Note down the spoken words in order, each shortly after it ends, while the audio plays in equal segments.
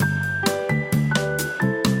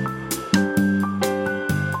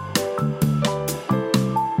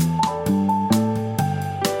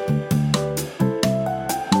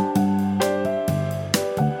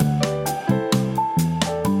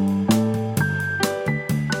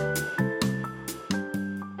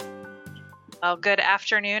Well, good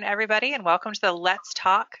afternoon, everybody, and welcome to the Let's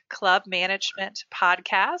Talk Club Management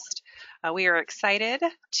podcast. We are excited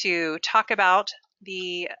to talk about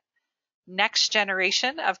the next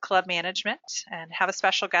generation of club management and have a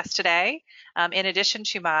special guest today. In addition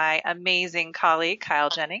to my amazing colleague,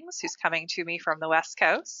 Kyle Jennings, who's coming to me from the West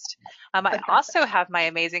Coast. I also have my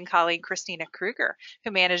amazing colleague, Christina Kruger,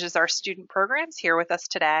 who manages our student programs here with us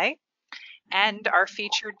today. And our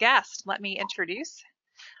featured guest, let me introduce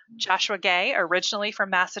Joshua Gay, originally from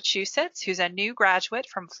Massachusetts, who's a new graduate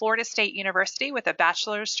from Florida State University with a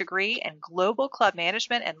bachelor's degree in global club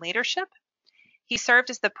management and leadership. He served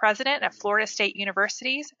as the president of Florida State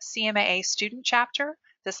University's CMAA student chapter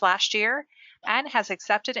this last year and has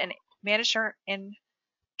accepted a manager in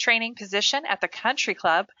training position at the Country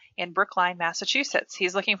Club in Brookline, Massachusetts.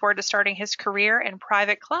 He's looking forward to starting his career in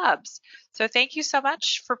private clubs. So thank you so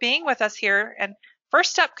much for being with us here. And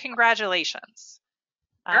first up, congratulations.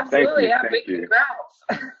 Absolutely, yeah, big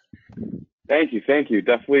congrats. Thank you.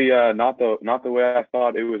 Definitely not the way I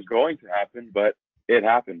thought it was going to happen, but it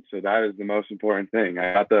happened. So that is the most important thing.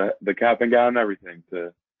 I got the cap and gown and everything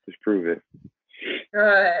to just prove it.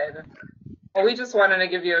 Good. Well, we just wanted to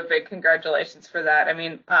give you a big congratulations for that. I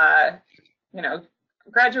mean,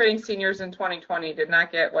 graduating seniors in 2020 did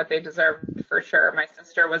not get what they deserved for sure. My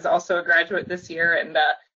sister was also a graduate this year, and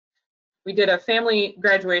we did a family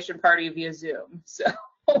graduation party via Zoom. So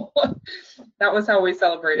that was how we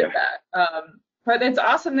celebrated that. But it's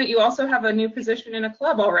awesome that you also have a new position in a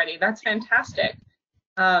club already. That's fantastic.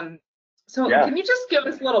 Can you just give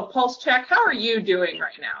us a little pulse check? How are you doing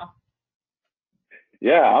right now?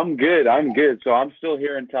 Yeah, I'm good. So I'm still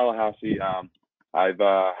here in Tallahassee. I've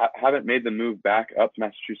haven't made the move back up to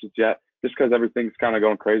Massachusetts yet, just because everything's kind of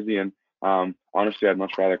going crazy. And honestly, I'd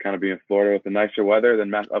much rather kind of be in Florida with the nicer weather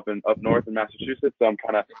than up north in Massachusetts. So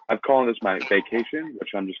I'm calling this my vacation,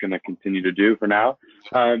 which I'm just going to continue to do for now.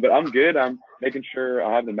 But I'm good. I'm making sure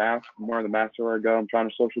I have the mask, more of the mask where I go. I'm trying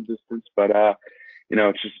to social distance, but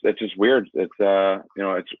it's just weird. It's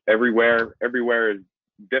it's everywhere is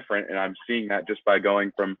different, and I'm seeing that just by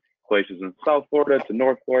going from places in South Florida to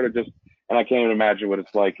North Florida, and I can't even imagine what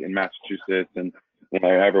it's like in Massachusetts and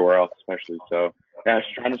everywhere else, especially. So yeah,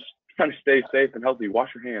 just trying to stay safe and healthy.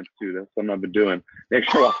 Wash your hands too. That's something I've been doing. Make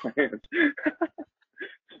sure I wash my hands.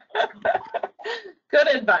 Good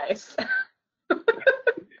advice.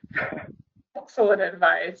 Excellent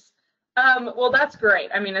advice. Well, that's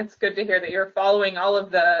great. I mean, it's good to hear that you're following all of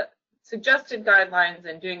the suggested guidelines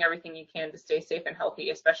and doing everything you can to stay safe and healthy,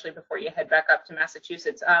 especially before you head back up to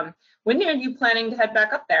Massachusetts. When are you planning to head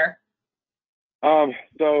back up there?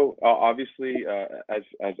 So obviously,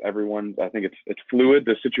 as everyone, I think it's fluid.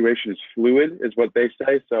 The situation is fluid, is what they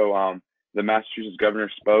say. So the Massachusetts governor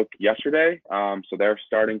spoke yesterday. So they're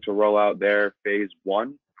starting to roll out their phase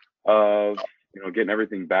one of getting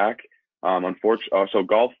everything back. Unfortunately, so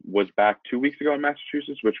golf was back 2 weeks ago in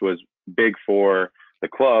Massachusetts, which was big for the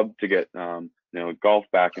club to get golf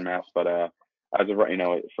back in Mass. But as of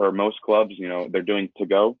right, for most clubs, they're doing to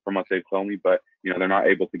go from what they've told me, but they're not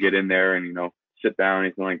able to get in there and sit down,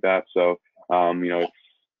 anything like that. So I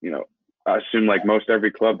assume like most every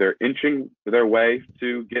club, they're inching their way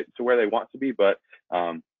to get to where they want to be, but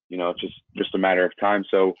it's just a matter of time.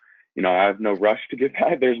 So I have no rush to get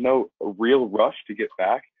back. There's no real rush to get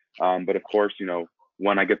back. But of course,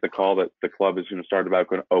 when I get the call that the club is going to start about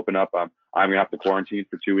going to open up, I'm going to have to quarantine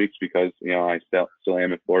for 2 weeks because I still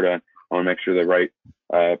am in Florida, and I want to make sure the right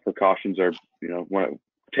precautions are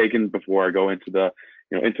taken before I go into the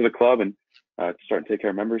into the club and to start and take care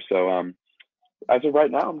of members. So as of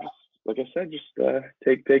right now, I'm just, like I said, just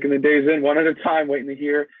taking the days in one at a time, waiting to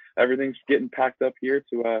hear everything's getting packed up here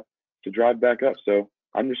to drive back up. So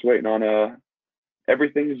I'm just waiting on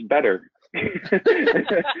everything's better. Wait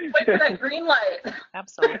for that green light.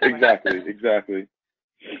 Absolutely. Exactly.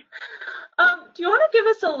 Do you want to give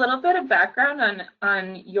us a little bit of background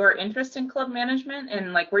on your interest in club management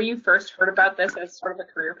and like where you first heard about this as sort of a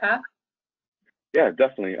career path? Yeah,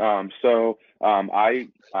 definitely. So I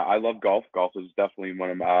love golf. Golf is definitely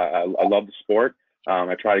one of my. I love the sport.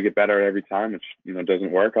 I try to get better at every time, which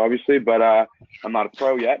doesn't work obviously. But I'm not a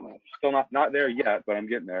pro yet. Still not there yet, but I'm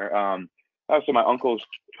getting there. So my uncles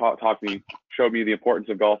showed me the importance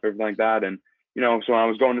of golf, everything like that. And so when I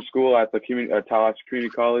was going to school at the Tallahassee Community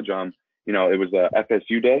College, it was a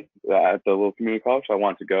FSU day at the little community college. So I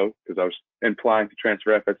wanted to go because I was applying to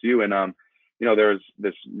transfer FSU, and there was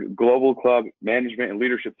this global club management and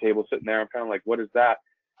leadership table sitting there. I'm kind of like, what is that?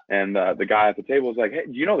 And the guy at the table was like, hey,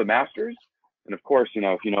 do you know the Masters? And of course,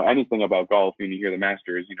 if you know anything about golf and you hear the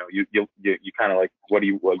Masters, you kind of like,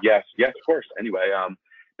 well, yes, of course. Anyway,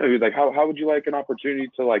 he was like, how would you like an opportunity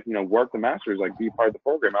to like, work the masters, like be part of the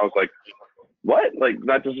program? I was like, what? Like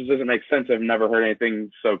that just doesn't make sense. I've never heard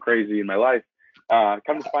anything so crazy in my life.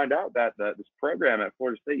 Come to find out that this program at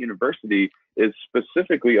Florida State University is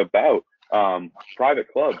specifically about private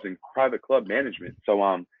clubs and private club management. So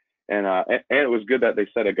and it was good that they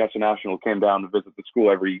said Augusta National came down to visit the school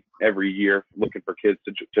every year, looking for kids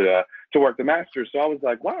to work the masters. So I was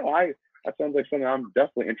like, wow, that sounds like something I'm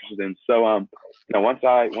definitely interested in. So once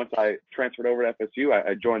I transferred over to FSU,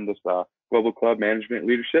 I joined this global club management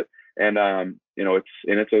leadership, and the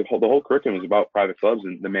whole curriculum is about private clubs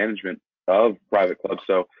and the management of private clubs.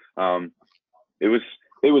 So it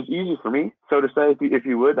was easy for me, so to say, if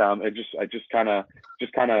you would. I just kind of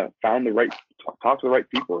found talked to the right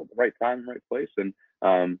people at the right time, right place, and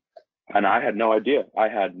I had no idea.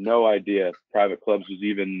 Private clubs was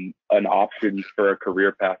even an option for a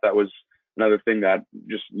career path. That was another thing that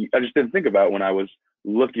I just didn't think about when I was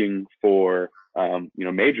looking for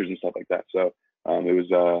majors and stuff like that. So it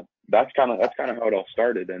was that's kind of how it all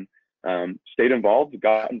started, and stayed involved,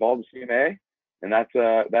 got involved with CMA, and that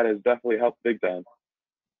has definitely helped big time.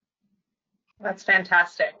 That's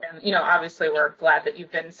fantastic. And, obviously we're glad that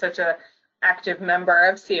you've been such a active member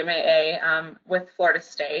of CMAA with Florida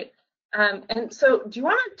State. And so do you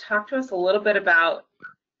want to talk to us a little bit about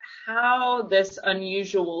how this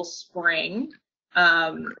unusual spring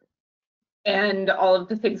and all of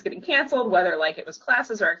the things getting canceled, whether like it was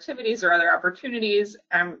classes or activities or other opportunities,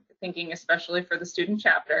 I'm thinking especially for the student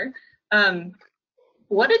chapter,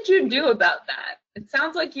 what did you do about that? It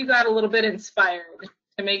sounds like you got a little bit inspired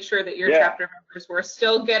to make sure that your chapter members were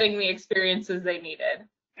still getting the experiences they needed.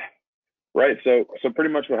 Right. So pretty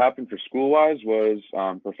much what happened for school-wise was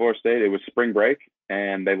for Florida State, it was spring break,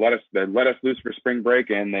 and they let us loose for spring break,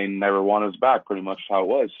 and they never wanted us back. Pretty much how it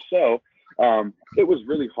was. So it was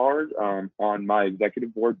really hard on my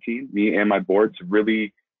executive board team, me and my board, to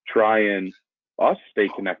really try and us stay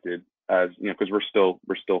connected, as because we're still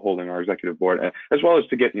holding our executive board, as well as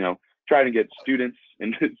to get try to get students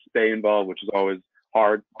and stay involved, which is always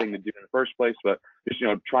hard thing to do in the first place, but just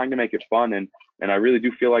trying to make it fun, and I really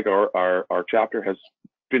do feel like our chapter has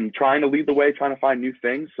been trying to lead the way, trying to find new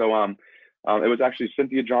things. So it was actually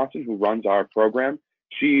Cynthia Johnson, who runs our program.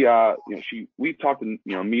 We talked in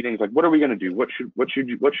meetings like, what are we going to do? What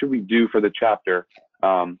should we do for the chapter?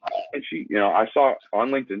 And she, I saw on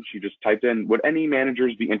LinkedIn, she just typed in, would any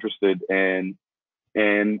managers be interested in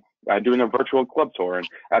doing a virtual club tour? And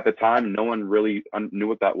at the time, no one really knew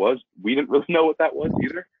what that was. We didn't really know what that was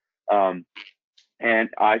either. And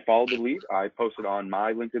I followed the lead. I posted on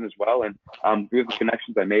my LinkedIn as well. And through the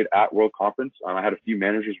connections I made at World Conference, I had a few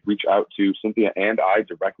managers reach out to Cynthia and I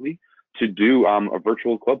directly to do a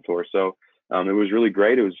virtual club tour. So it was really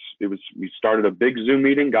great. We started a big Zoom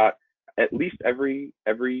meeting, got at least every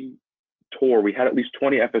tour, we had at least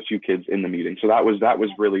 20 FSU kids in the meeting. So that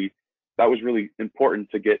was really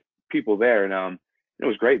important to get people there. And it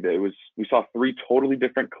was great. We saw 3 totally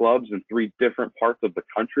different clubs in 3 different parts of the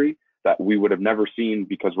country that we would have never seen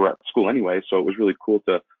because we're at school anyway. So it was really cool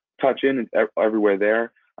to touch in everywhere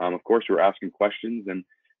there. Of course, we were asking questions, and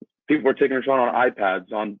people were taking us on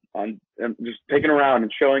iPads, on just taking around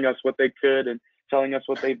and showing us what they could and telling us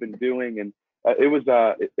what they've been doing. And it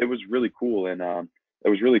was really cool. And I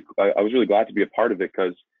was really glad to be a part of it,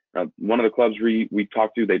 because one of the clubs we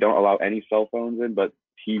talked to, they don't allow any cell phones in, but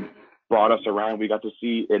he brought us around. We got to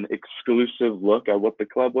see an exclusive look at what the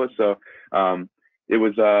club was. So it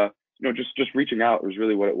was just reaching out was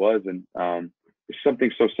really what it was. And it's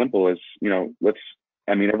something so simple as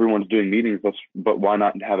everyone's doing meetings, but why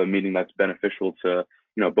not have a meeting that's beneficial to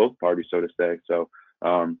both parties, so to say. So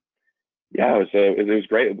it was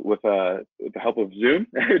great with the help of Zoom.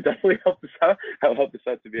 It definitely helped us out.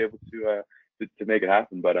 To be able to make it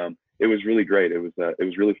happen. But it was really great. It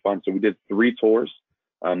was really fun. So we did 3 tours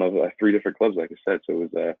of 3 different clubs, like I said. So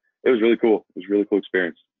it was really cool. It was a really cool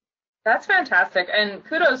experience. That's fantastic, and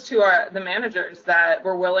kudos to the managers that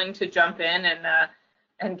were willing to jump in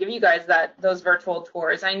and give you guys those virtual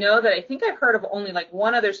tours. I know that I think I've heard of only like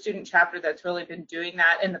one other student chapter that's really been doing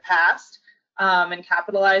that in the past, and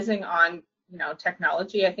capitalizing on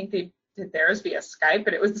technology. I think they did theirs via Skype,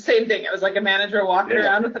 but it was the same thing. It was like a manager walking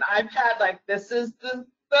around with an iPad, like, this is the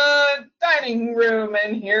dining room,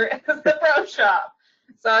 and here is the pro shop.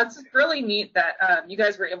 So it's really neat that you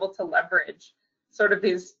guys were able to leverage sort of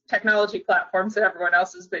these technology platforms that everyone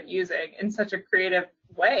else has been using in such a creative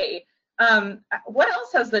way. What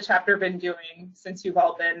else has the chapter been doing since you've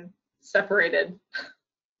all been separated?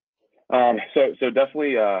 So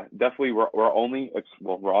definitely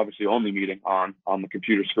we're obviously only meeting on the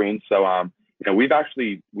computer screen. So we've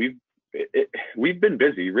we've been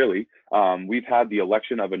busy, really. We've had the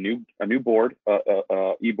election of a new board,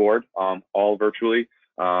 e-board, all virtually.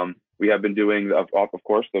 We have been doing, of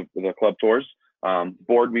course, the club tours,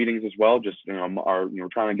 board meetings as well. Just we're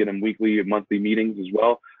trying to get them weekly, monthly meetings as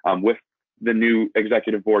well. With the new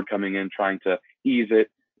executive board coming in, trying to ease it,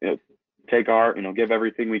 take our, give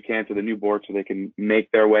everything we can to the new board so they can make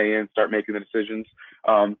their way in, start making the decisions.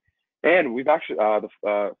 And we've actually,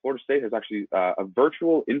 Florida State has actually a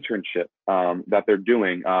virtual internship that they're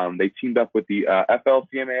doing. They teamed up with the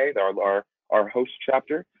FLCMA, our host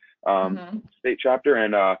chapter, state chapter,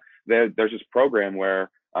 and there's this program where,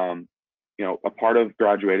 a part of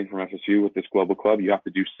graduating from FSU with this global club, you have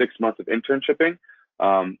to do 6 months of internshipping.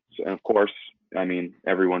 And of course,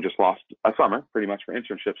 everyone just lost a summer pretty much for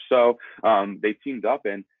internships. So they teamed up,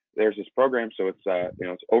 and there's this program. So it's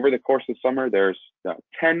it's over the course of summer. There's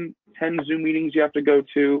 10 Zoom meetings you have to go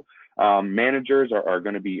to. Managers are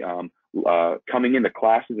going to be coming into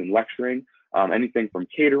classes and lecturing, anything from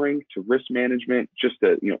catering to risk management, just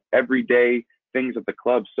the everyday things at the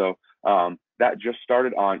club. So that just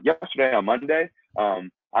started on yesterday, on Monday.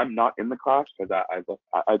 I'm not in the class because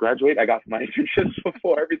I graduate. I got my internships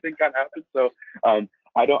before everything kind of happened. So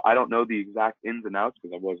I don't know the exact ins and outs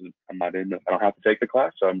because I don't have to take the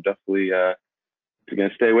class. So I'm definitely going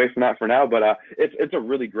to stay away from that for now. But it's a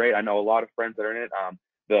really great. I know a lot of friends that are in it.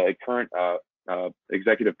 The current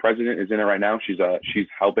executive president is in it right now. She's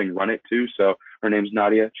helping run it too. So her name's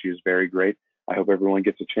Nadia. She is very great. I hope everyone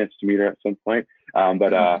gets a chance to meet her at some point.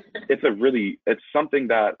 But it's something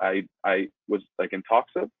that I was like in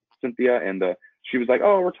talks of Cynthia, and she was like,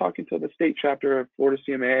 oh, we're talking to the state chapter of Florida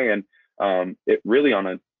CMA, and it really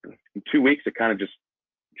in 2 weeks it kind of just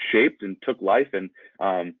shaped and took life. And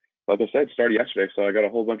like I said, started yesterday, so I got a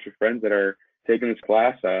whole bunch of friends that are taking this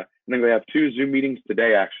class. I think they have 2 Zoom meetings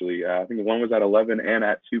today, actually. I think one was at 11 and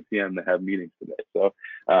at 2 p.m. They have meetings today. So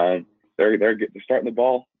they're starting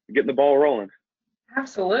getting the ball rolling.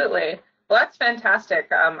 Absolutely. Well, that's fantastic.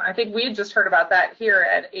 I think we had just heard about that here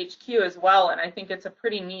at HQ as well, and I think it's a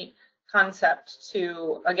pretty neat concept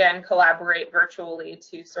to, again, collaborate virtually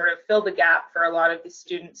to sort of fill the gap for a lot of the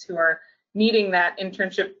students who are needing that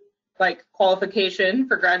internship qualification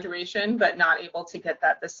for graduation, but not able to get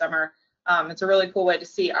that this summer. It's a really cool way to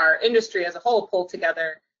see our industry as a whole pull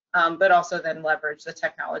together, but also then leverage the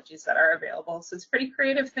technologies that are available. So it's pretty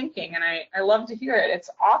creative thinking, and I love to hear it. It's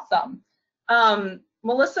awesome.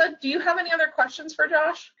 Melissa, do you have any other questions for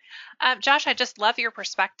Josh? Josh, I just love your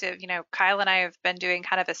perspective. Kyle and I have been doing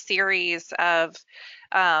kind of a series of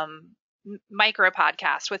micro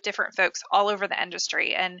podcasts with different folks all over the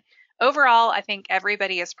industry. And overall, I think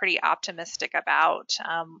everybody is pretty optimistic about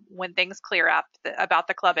when things clear up about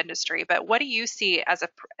the club industry. But what do you see as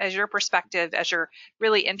your perspective as you're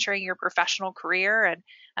really entering your professional career? And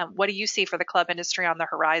what do you see for the club industry on the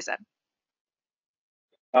horizon?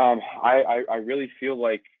 I really feel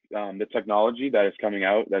like the technology that is coming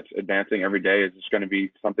out, that's advancing every day, is just going to be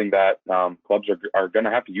something that clubs are going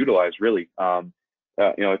to have to utilize, really.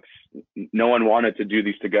 It's no one wanted to do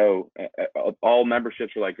these to go. All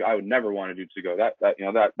memberships are like, I would never want to do to go.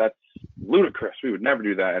 That's ludicrous. We would never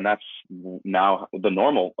do that, and that's now the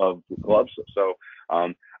normal of clubs. So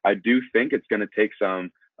I do think it's going to take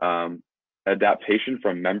some adaptation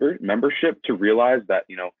from membership to realize that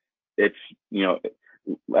it's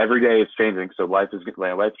every day is changing. So life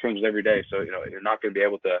changes every day. So you're not going to be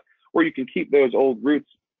able to, or you can keep those old roots.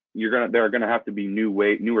 There are going to have to be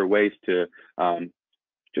newer ways to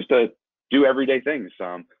just to do everyday things,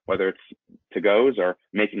 whether it's to-goes or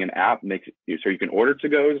making an app so you can order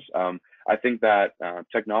to-goes. I think that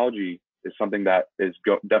technology is something that is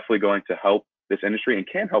definitely going to help this industry and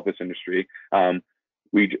can help this industry. I'm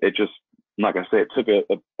not going to say it took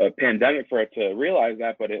a pandemic for it to realize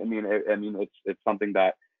that, but it's something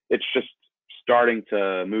that it's just starting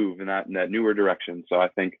to move in that newer direction. So I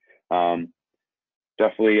think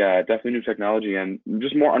definitely new technology and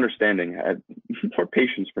just more understanding, more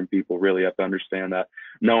patience from people. Really have to understand that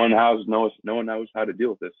no one knows how to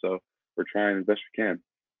deal with this. So we're trying as best we can.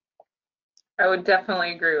 I would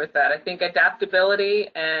definitely agree with that. I think adaptability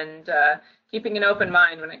and keeping an open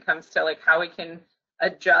mind when it comes to how we can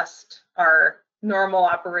adjust our normal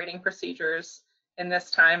operating procedures in this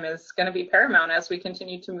time is going to be paramount as we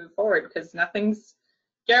continue to move forward, because nothing's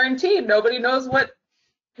guaranteed. Nobody knows what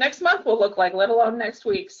next month will look like, let alone next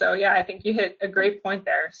week. So yeah, I think you hit a great point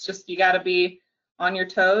there. It's just you got to be on your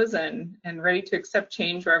toes and ready to accept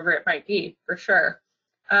change wherever it might be, for sure.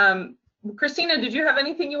 Christina, did you have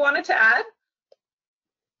anything you wanted to add?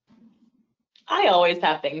 I always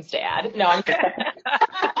have things to add. No, I'm kidding.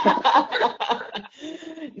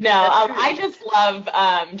 No, I just love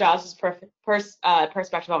Josh's perspective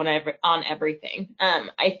on everything.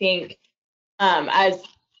 I think as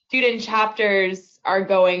student chapters are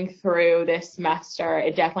going through this semester,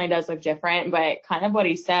 it definitely does look different, but kind of what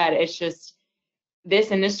he said, it's just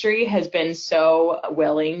this industry has been so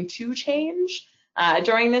willing to change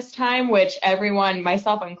during this time, which everyone,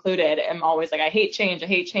 myself included, am always like, I hate change,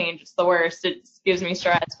 it's the worst, it gives me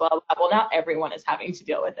stress, blah, blah. Well, not everyone is having to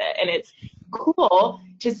deal with it, and it's cool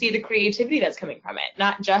to see the creativity that's coming from it,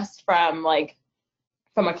 not just from a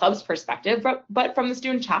club's perspective, but from the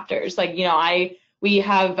student chapters. We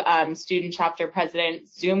have student chapter president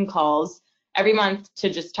Zoom calls every month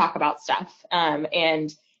to just talk about stuff,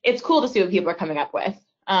 and it's cool to see what people are coming up with.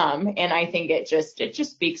 And I think it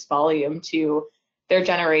just speaks volume to their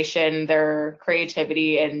generation, their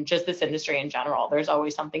creativity, and just this industry in general. There's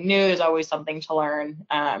always something new, there's always something to learn,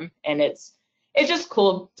 and it's just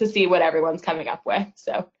cool to see what everyone's coming up with.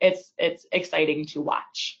 So it's exciting to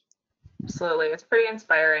watch. Absolutely, it's pretty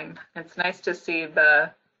inspiring. It's nice to see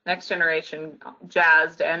the next generation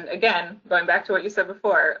jazzed, and again, going back to what you said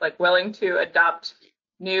before, willing to adopt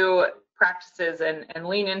new practices and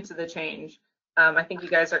lean into the change. I think you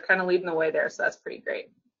guys are kind of leading the way there, so that's pretty great.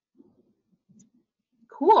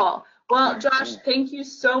 Cool. Well, Josh, thank you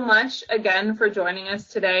so much again for joining us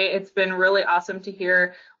today. It's been really awesome to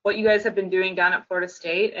hear what you guys have been doing down at Florida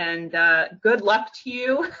State, and good luck to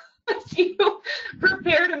you as you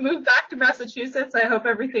prepare to move back to Massachusetts. I hope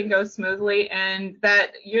everything goes smoothly and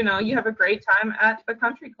that you have a great time at the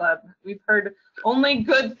country club. We've heard only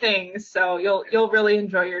good things, so you'll really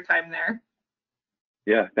enjoy your time there.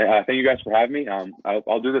 Yeah, thank you guys for having me.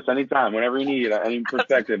 I'll do this anytime, whenever you need any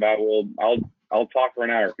perspective. I'll talk for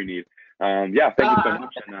an hour if you need. Thank you so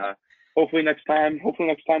much, and hopefully next time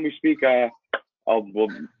we speak,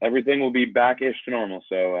 everything will be back-ish to normal.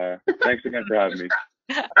 So thanks again for having me.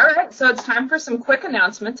 All right, so it's time for some quick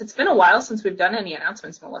announcements. It's been a while since we've done any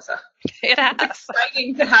announcements, Melissa. It has. It's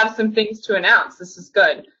exciting to have some things to announce. This is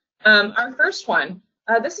good. Our first one,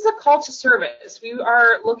 this is a call to service. We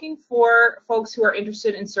are looking for folks who are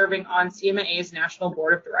interested in serving on CMAA's National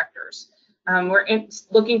Board of Directors. We're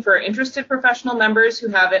looking for interested professional members who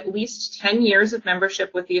have at least 10 years of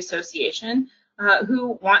membership with the association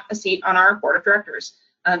who want a seat on our Board of Directors.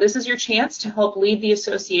 This is your chance to help lead the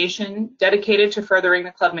association dedicated to furthering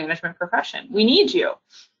the club management profession. We need you.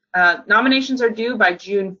 Nominations are due by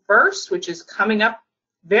June 1st, which is coming up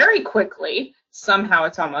very quickly. Somehow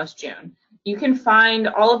it's almost June. You can find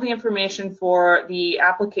all of the information for the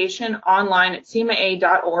application online at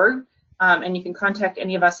cmaa.org, and you can contact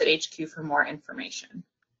any of us at HQ for more information.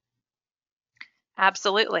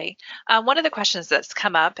 Absolutely. One of the questions that's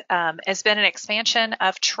come up has been an expansion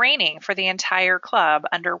of training for the entire club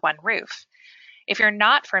under one roof. If you're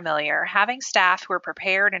not familiar, having staff who are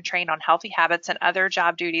prepared and trained on healthy habits and other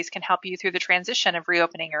job duties can help you through the transition of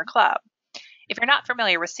reopening your club. If you're not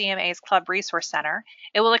familiar with CMA's Club Resource Center,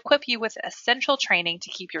 it will equip you with essential training to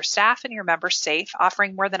keep your staff and your members safe,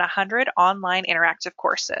 offering more than 100 online interactive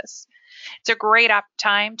courses. It's a great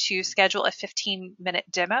time to schedule a 15-minute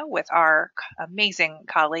demo with our amazing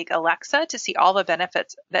colleague Alexa to see all the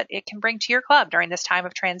benefits that it can bring to your club during this time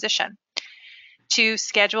of transition. To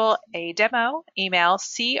schedule a demo, email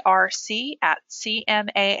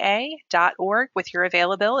crc@cmaa.org with your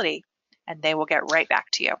availability, and they will get right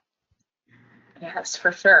back to you. Yes,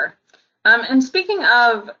 for sure. And speaking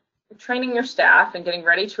of training your staff and getting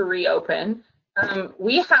ready to reopen,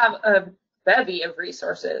 we have a bevy of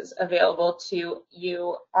resources available to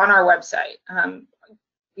you on our website.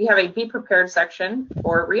 We have a Be Prepared section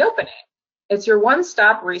for reopening. It's your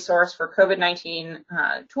one-stop resource for COVID-19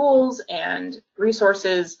 tools and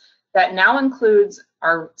resources that now includes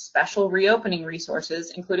our special reopening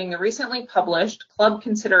resources, including the recently published Club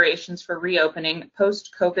Considerations for Reopening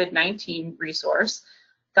Post-COVID-19 resource,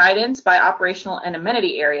 guidance by operational and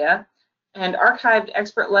amenity area, and archived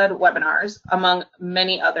expert-led webinars, among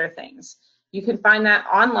many other things. You can find that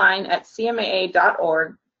online at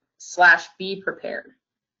cmaa.org/beprepared.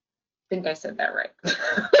 I think I said that right.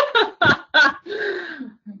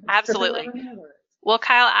 Absolutely. Well,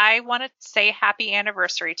 Kyle, I want to say happy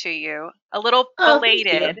anniversary to you. A little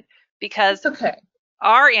belated because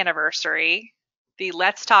our anniversary, the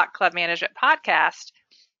Let's Talk Club Management podcast,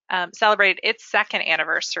 celebrated its second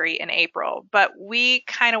anniversary in April, but we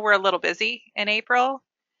kind of were a little busy in April.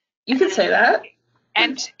 You could say that.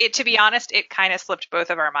 And to be honest, it kind of slipped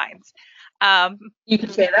both of our minds. You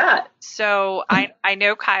could say that. So I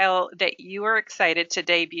know, Kyle, that you are excited to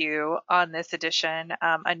debut on this edition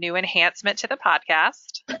a new enhancement to the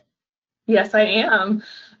podcast. Yes, I am.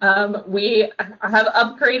 We have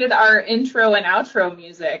upgraded our intro and outro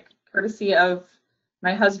music, courtesy of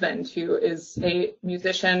my husband, who is a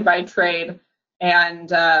musician by trade and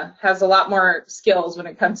has a lot more skills when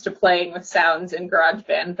it comes to playing with sounds in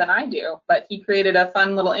GarageBand than I do. But he created a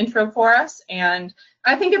fun little intro for us, and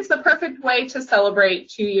I think it's the perfect way to celebrate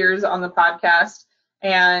 2 years on the podcast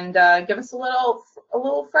and give us a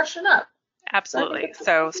little freshen up. Absolutely.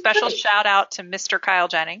 So special shout out to Mr. Kyle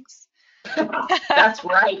Jennings. That's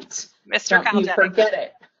right. Mr. Kyle Jennings. Forget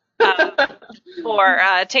it.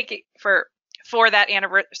 for that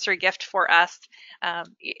anniversary gift for us.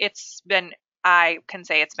 I can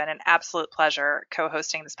say it's been an absolute pleasure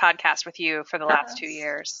co-hosting this podcast with you for the last 2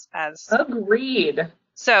 years. Agreed.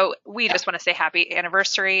 So we just want to say happy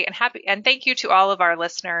anniversary and thank you to all of our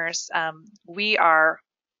listeners. We are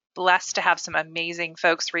blessed to have some amazing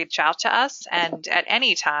folks reach out to us, and at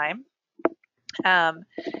any time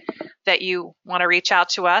that you want to reach out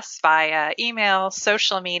to us via email,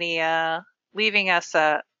 social media, leaving us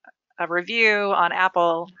a review on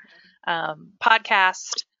Apple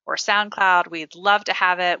Podcast or SoundCloud, we'd love to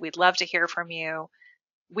have it. We'd love to hear from you.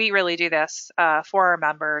 We really do this for our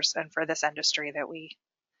members and for this industry that we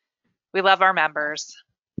love our members.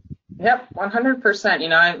 Yep,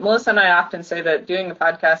 100%. Melissa and I often say that doing the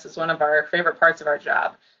podcast is one of our favorite parts of our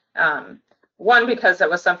job. One, because it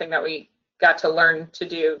was something that we got to learn to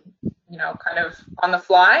do, kind of on the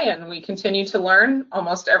fly, and we continue to learn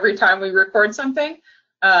almost every time we record something.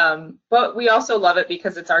 But we also love it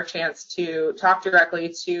because it's our chance to talk directly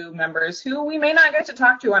to members who we may not get to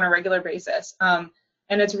talk to on a regular basis. And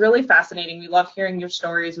it's really fascinating. We love hearing your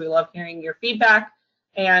stories. We love hearing your feedback.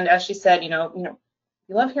 And as she said,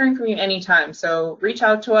 we love hearing from you anytime. So reach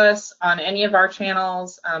out to us on any of our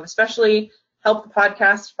channels, especially help the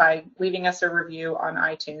podcast by leaving us a review on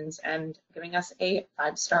iTunes and giving us a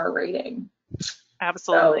 5-star rating.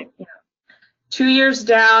 Absolutely. So, 2 years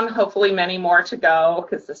down, hopefully many more to go,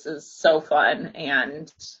 because this is so fun,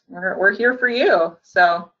 and we're here for you.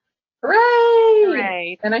 So, hooray!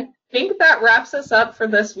 Hooray. And I think that wraps us up for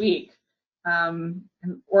this week.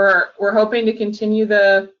 We're hoping to continue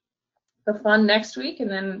the fun next week, and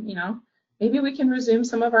then maybe we can resume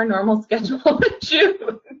some of our normal schedule in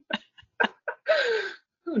June.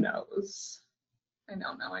 Who knows? I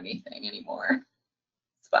don't know anything anymore.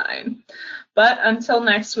 It's fine. But until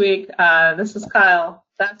next week, this is Kyle.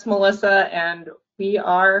 That's Melissa, and we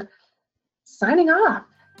are signing off.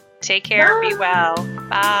 Take care. Bye. Be well.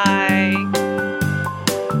 Bye.